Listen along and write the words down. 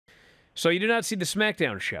So you did not see the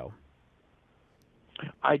SmackDown show?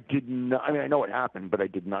 I did not. I mean, I know what happened, but I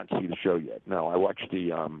did not see the show yet. No, I watched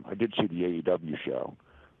the. I did see the AEW show,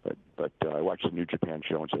 but I watched the New Japan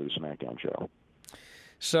show instead of the SmackDown show.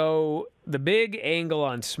 So the big angle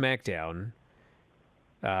on SmackDown.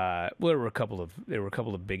 Well, there were a couple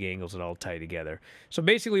of big angles that all tie together. So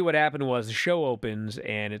basically, what happened was the show opens,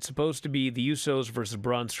 and it's supposed to be the Usos versus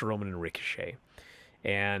Braun Strowman and Ricochet,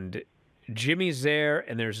 and Jimmy's there,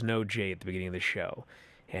 and there's no Jay at the beginning of the show,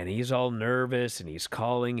 and he's all nervous, and he's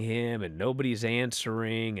calling him, and nobody's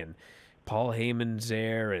answering, and Paul Heyman's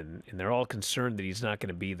there, and they're all concerned that he's not going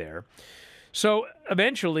to be there. So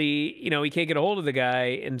eventually, he can't get a hold of the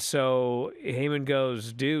guy, and so Heyman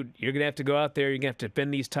goes, dude, you're going to have to go out there, you're going to have to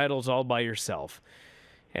defend these titles all by yourself.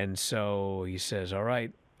 And so he says, all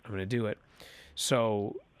right, I'm going to do it.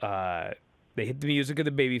 So they hit the music of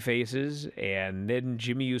the baby faces, and then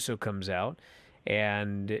Jimmy Uso comes out,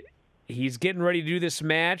 and he's getting ready to do this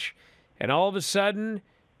match, and all of a sudden,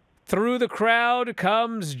 through the crowd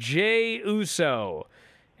comes Jey Uso.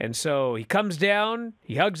 And so he comes down,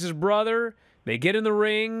 he hugs his brother, they get in the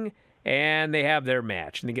ring, and they have their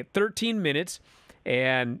match. And they get 13 minutes,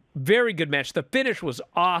 and very good match. The finish was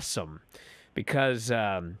awesome because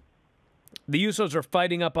the Usos are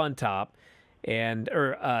fighting up on top,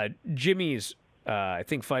 or Jimmy's, I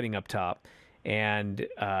think, fighting up top, and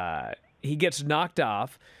he gets knocked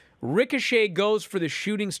off. Ricochet goes for the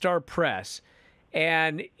shooting star press,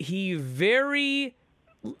 and and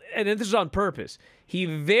this is on purpose, he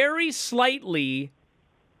very slightly,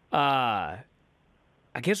 I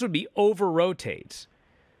guess would be over-rotates.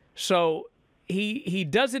 So he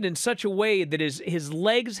does it in such a way that his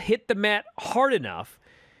legs hit the mat hard enough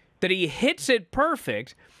that he hits it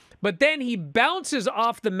perfect, but then he bounces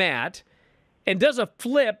off the mat and does a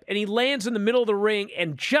flip, and he lands in the middle of the ring,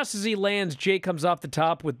 and just as he lands, Jay comes off the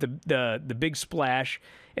top with the big splash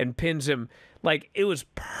and pins him. Like, it was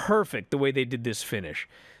perfect the way they did this finish.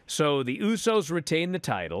 So the Usos retain the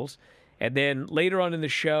titles, and then later on in the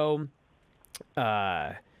show,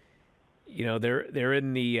 they're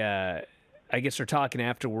in the, I guess they're talking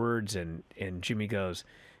afterwards, and Jimmy goes,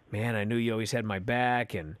 man, I knew you always had my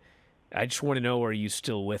back, and I just want to know, are you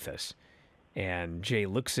still with us? And Jay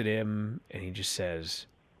looks at him, and he just says,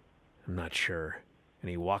 I'm not sure. And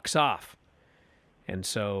he walks off. And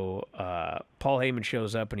so Paul Heyman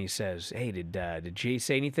shows up, and he says, hey, did Jay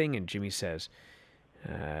say anything? And Jimmy says,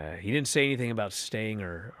 he didn't say anything about staying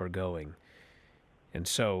or going. And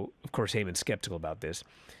so, of course, Heyman's skeptical about this.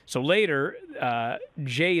 So later,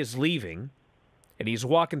 Jay is leaving, and he's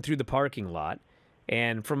walking through the parking lot,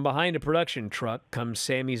 and from behind a production truck comes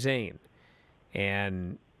Sami Zayn.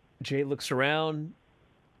 And Jay looks around.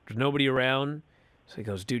 There's nobody around. So he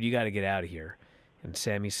goes, dude, you got to get out of here. And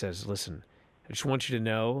Sami says, listen, I just want you to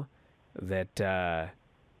know that I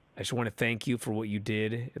just want to thank you for what you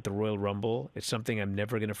did at the Royal Rumble. It's something I'm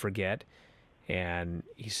never going to forget. And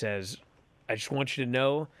he says, I just want you to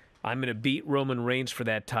know I'm going to beat Roman Reigns for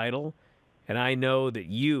that title. And I know that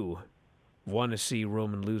you want to see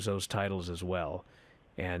Roman lose those titles as well.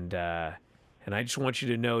 And I just want you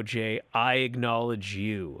to know, Jay, I acknowledge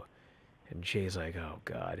you. And Jay's like, oh,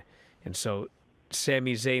 God. And so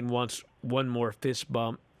Sami Zayn wants one more fist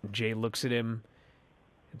bump. Jay looks at him,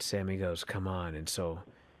 and Sami goes, come on. And so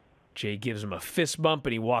Jay gives him a fist bump,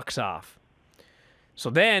 and he walks off. So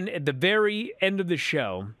then, at the very end of the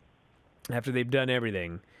show, after they've done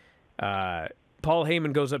everything, Paul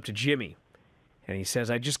Heyman goes up to Jimmy, and he says,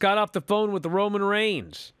 I just got off the phone with the Roman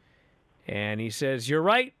Reigns. And he says, you're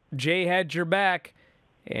right, Jay had your back.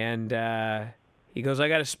 And he goes, I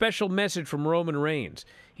got a special message from Roman Reigns.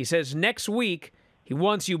 He says, next week, he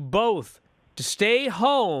wants you both to stay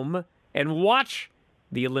home and watch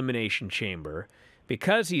the Elimination Chamber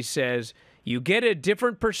because, he says, you get a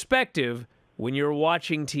different perspective when you're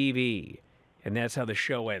watching TV. And that's how the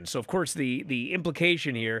show ends. So, of course, the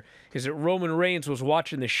implication here is that Roman Reigns was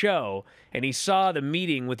watching the show, and he saw the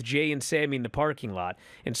meeting with Jay and Sami in the parking lot.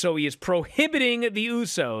 And so he is prohibiting the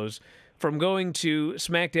Usos from going to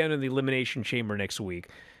SmackDown in the Elimination Chamber next week.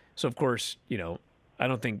 So, of course, I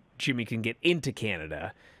don't think Jimmy can get into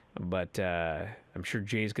Canada, but I'm sure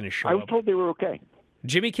Jay's going to show up. I was told they were okay.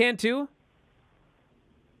 Jimmy can, too?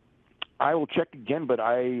 I will check again, but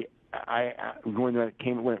when it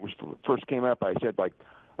first came up, I said, like,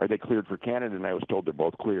 are they cleared for Canada? And I was told they're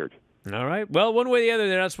both cleared. All right. Well, one way or the other,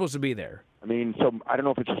 they're not supposed to be there. I mean, so I don't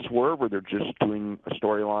know if it's a swerve or they're just doing a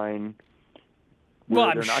storyline. Well,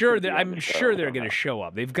 I'm sure they're going to show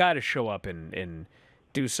up. They've got to show up and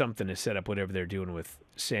do something to set up whatever they're doing with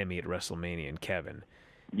Sami at WrestleMania and Kevin.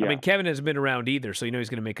 Yeah. I mean, Kevin hasn't been around either, so you know he's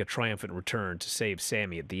going to make a triumphant return to save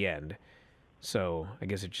Sammy at the end. So I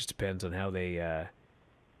guess it just depends on how they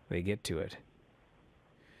get to it.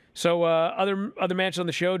 So other matches on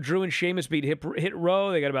the show, Drew and Sheamus beat Hit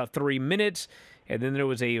Row. They got about 3 minutes. And then there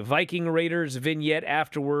was a Viking Raiders vignette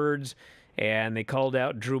afterwards. And they called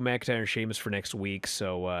out Drew McIntyre and Sheamus for next week.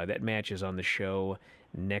 So that match is on the show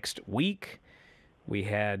next week. We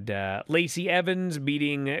had Lacey Evans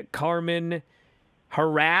beating Carmen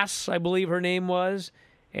Harass, I believe her name was.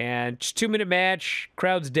 And just 2-minute match.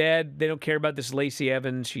 Crowd's dead. They don't care about this Lacey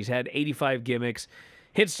Evans. She's had 85 gimmicks.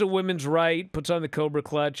 Hits the women's right, puts on the Cobra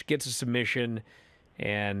Clutch, gets a submission,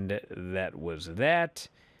 and that was that.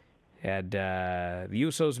 Had the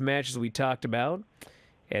Usos match, as we talked about.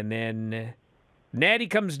 And then Natty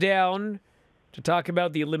comes down to talk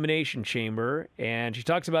about the Elimination Chamber, and she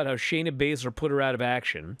talks about how Shayna Baszler put her out of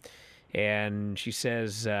action. And she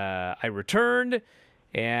says, I returned,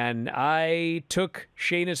 and I took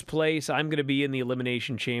Shayna's place. I'm going to be in the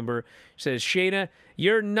Elimination Chamber. She says, Shayna,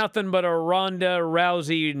 you're nothing but a Ronda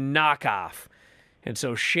Rousey knockoff. And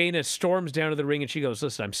so Shayna storms down to the ring, and she goes,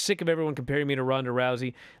 listen, I'm sick of everyone comparing me to Ronda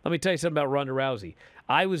Rousey. Let me tell you something about Ronda Rousey.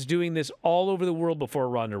 I was doing this all over the world before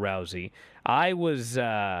Ronda Rousey. I was,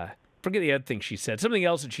 forget the other thing she said, something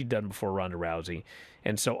else that she'd done before Ronda Rousey.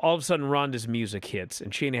 And so all of a sudden, Ronda's music hits,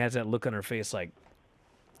 and Shayna has that look on her face like,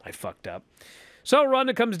 I fucked up. So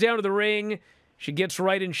Ronda comes down to the ring. She gets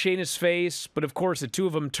right in Shayna's face, but of course the two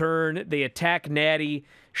of them turn. They attack Natty.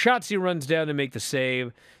 Shotzi runs down to make the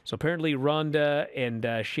save. So apparently Ronda and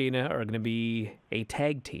Shayna are going to be a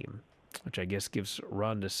tag team, which I guess gives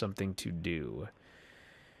Ronda something to do.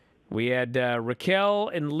 We had Raquel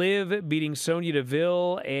and Liv beating Sonya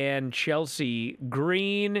Deville and Chelsea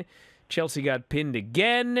Green. Chelsea got pinned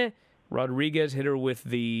again. Rodriguez hit her with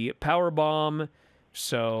the powerbomb.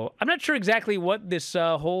 So I'm not sure exactly what this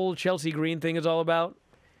whole Chelsea Green thing is all about.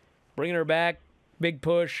 Bringing her back, big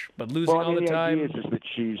push, but losing all the time.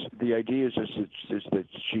 The idea is that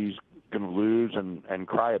she's going to lose and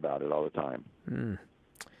cry about it all the time.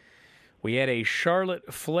 We had a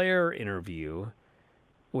Charlotte Flair interview,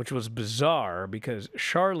 which was bizarre because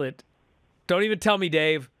Charlotte, don't even tell me,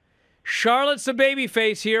 Dave, Charlotte's a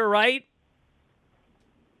babyface here, right?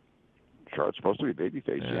 Charlotte's supposed to be a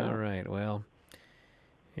babyface, yeah. All right, well,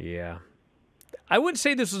 yeah. I wouldn't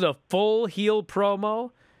say this was a full heel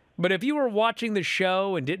promo, but if you were watching the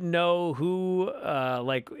show and didn't know who,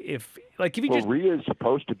 if you just... Rhea's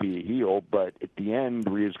supposed to be a heel, but at the end,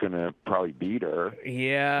 Rhea's going to probably beat her.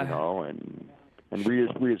 Yeah. You know, and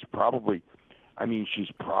Rhea's probably... I mean, she's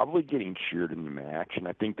probably getting cheered in the match, and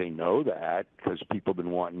I think they know that because people have been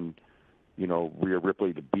wanting, you know, Rhea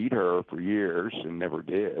Ripley to beat her for years and never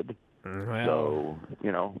did. Well, so,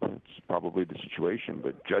 you know, that's probably the situation.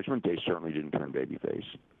 But Judgment Day certainly didn't turn babyface.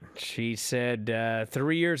 She said,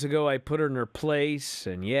 3 years ago I put her in her place,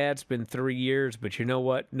 and yeah, it's been 3 years, but you know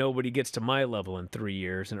what? Nobody gets to my level in 3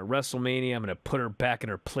 years, and at WrestleMania I'm going to put her back in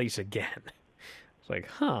her place again. It's like,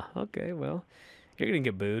 huh, okay, well, you're going to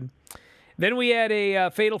get booed. Then we had a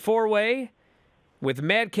Fatal 4-Way with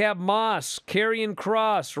Madcap Moss, Karrion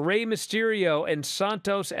Kross, Rey Mysterio, and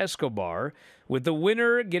Santos Escobar, with the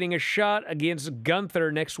winner getting a shot against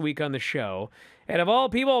Gunther next week on the show. And of all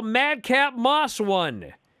people, Madcap Moss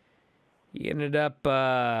won. He ended up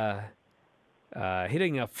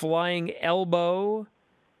hitting a flying elbow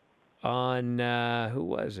on, who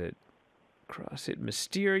was it? Kross hit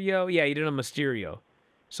Mysterio. Yeah, he did on Mysterio.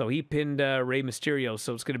 So he pinned Rey Mysterio.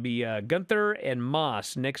 So it's going to be Gunther and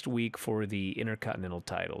Moss next week for the Intercontinental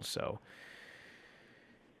title. So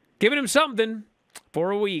giving him something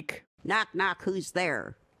for a week. Knock, knock, who's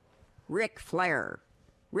there? Ric Flair.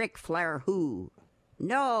 Ric Flair who?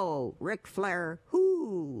 No, Ric Flair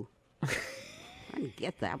who? I didn't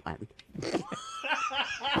get that one.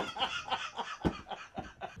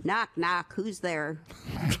 Knock, knock, who's there?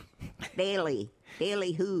 Bailey.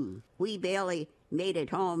 Bailey who? Wee Bailey made it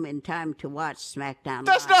home in time to watch SmackDown.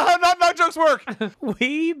 That's not how jokes work.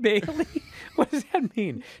 Wee Bailey? What does that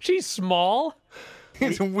mean? She's small?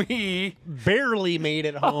 It's wee. Barely made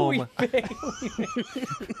it home. Oh, Wee Bailey.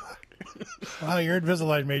 Wow, your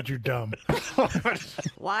Invisalign made you dumb.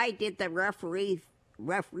 Why did the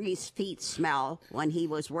referee's feet smell when he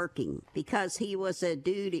was working? Because he was a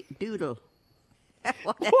doodle.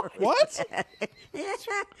 What?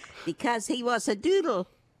 Because he was a doodle.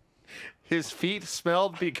 His feet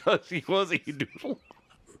smelled because he was a doodle.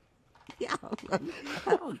 Yeah,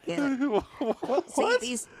 I don't get it. What?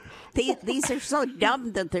 See, these are so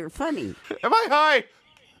dumb that they're funny. Am I high?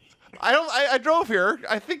 I drove here.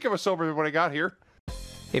 I think I was sober when I got here.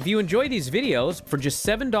 If you enjoy these videos, for just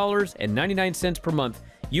 $7.99 per month,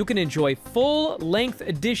 you can enjoy full-length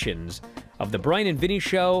editions of The Bryan and Vinny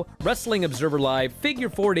Show, Wrestling Observer Live, Figure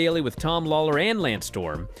 4 Daily with Tom Lawler and Lance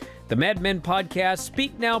Storm, the Mad Men Podcast,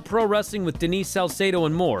 Speak Now Pro Wrestling with Denise Salcedo,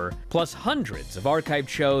 and more, plus hundreds of archived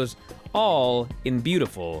shows, all in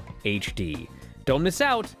beautiful HD. Don't miss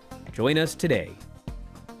out. Join us today.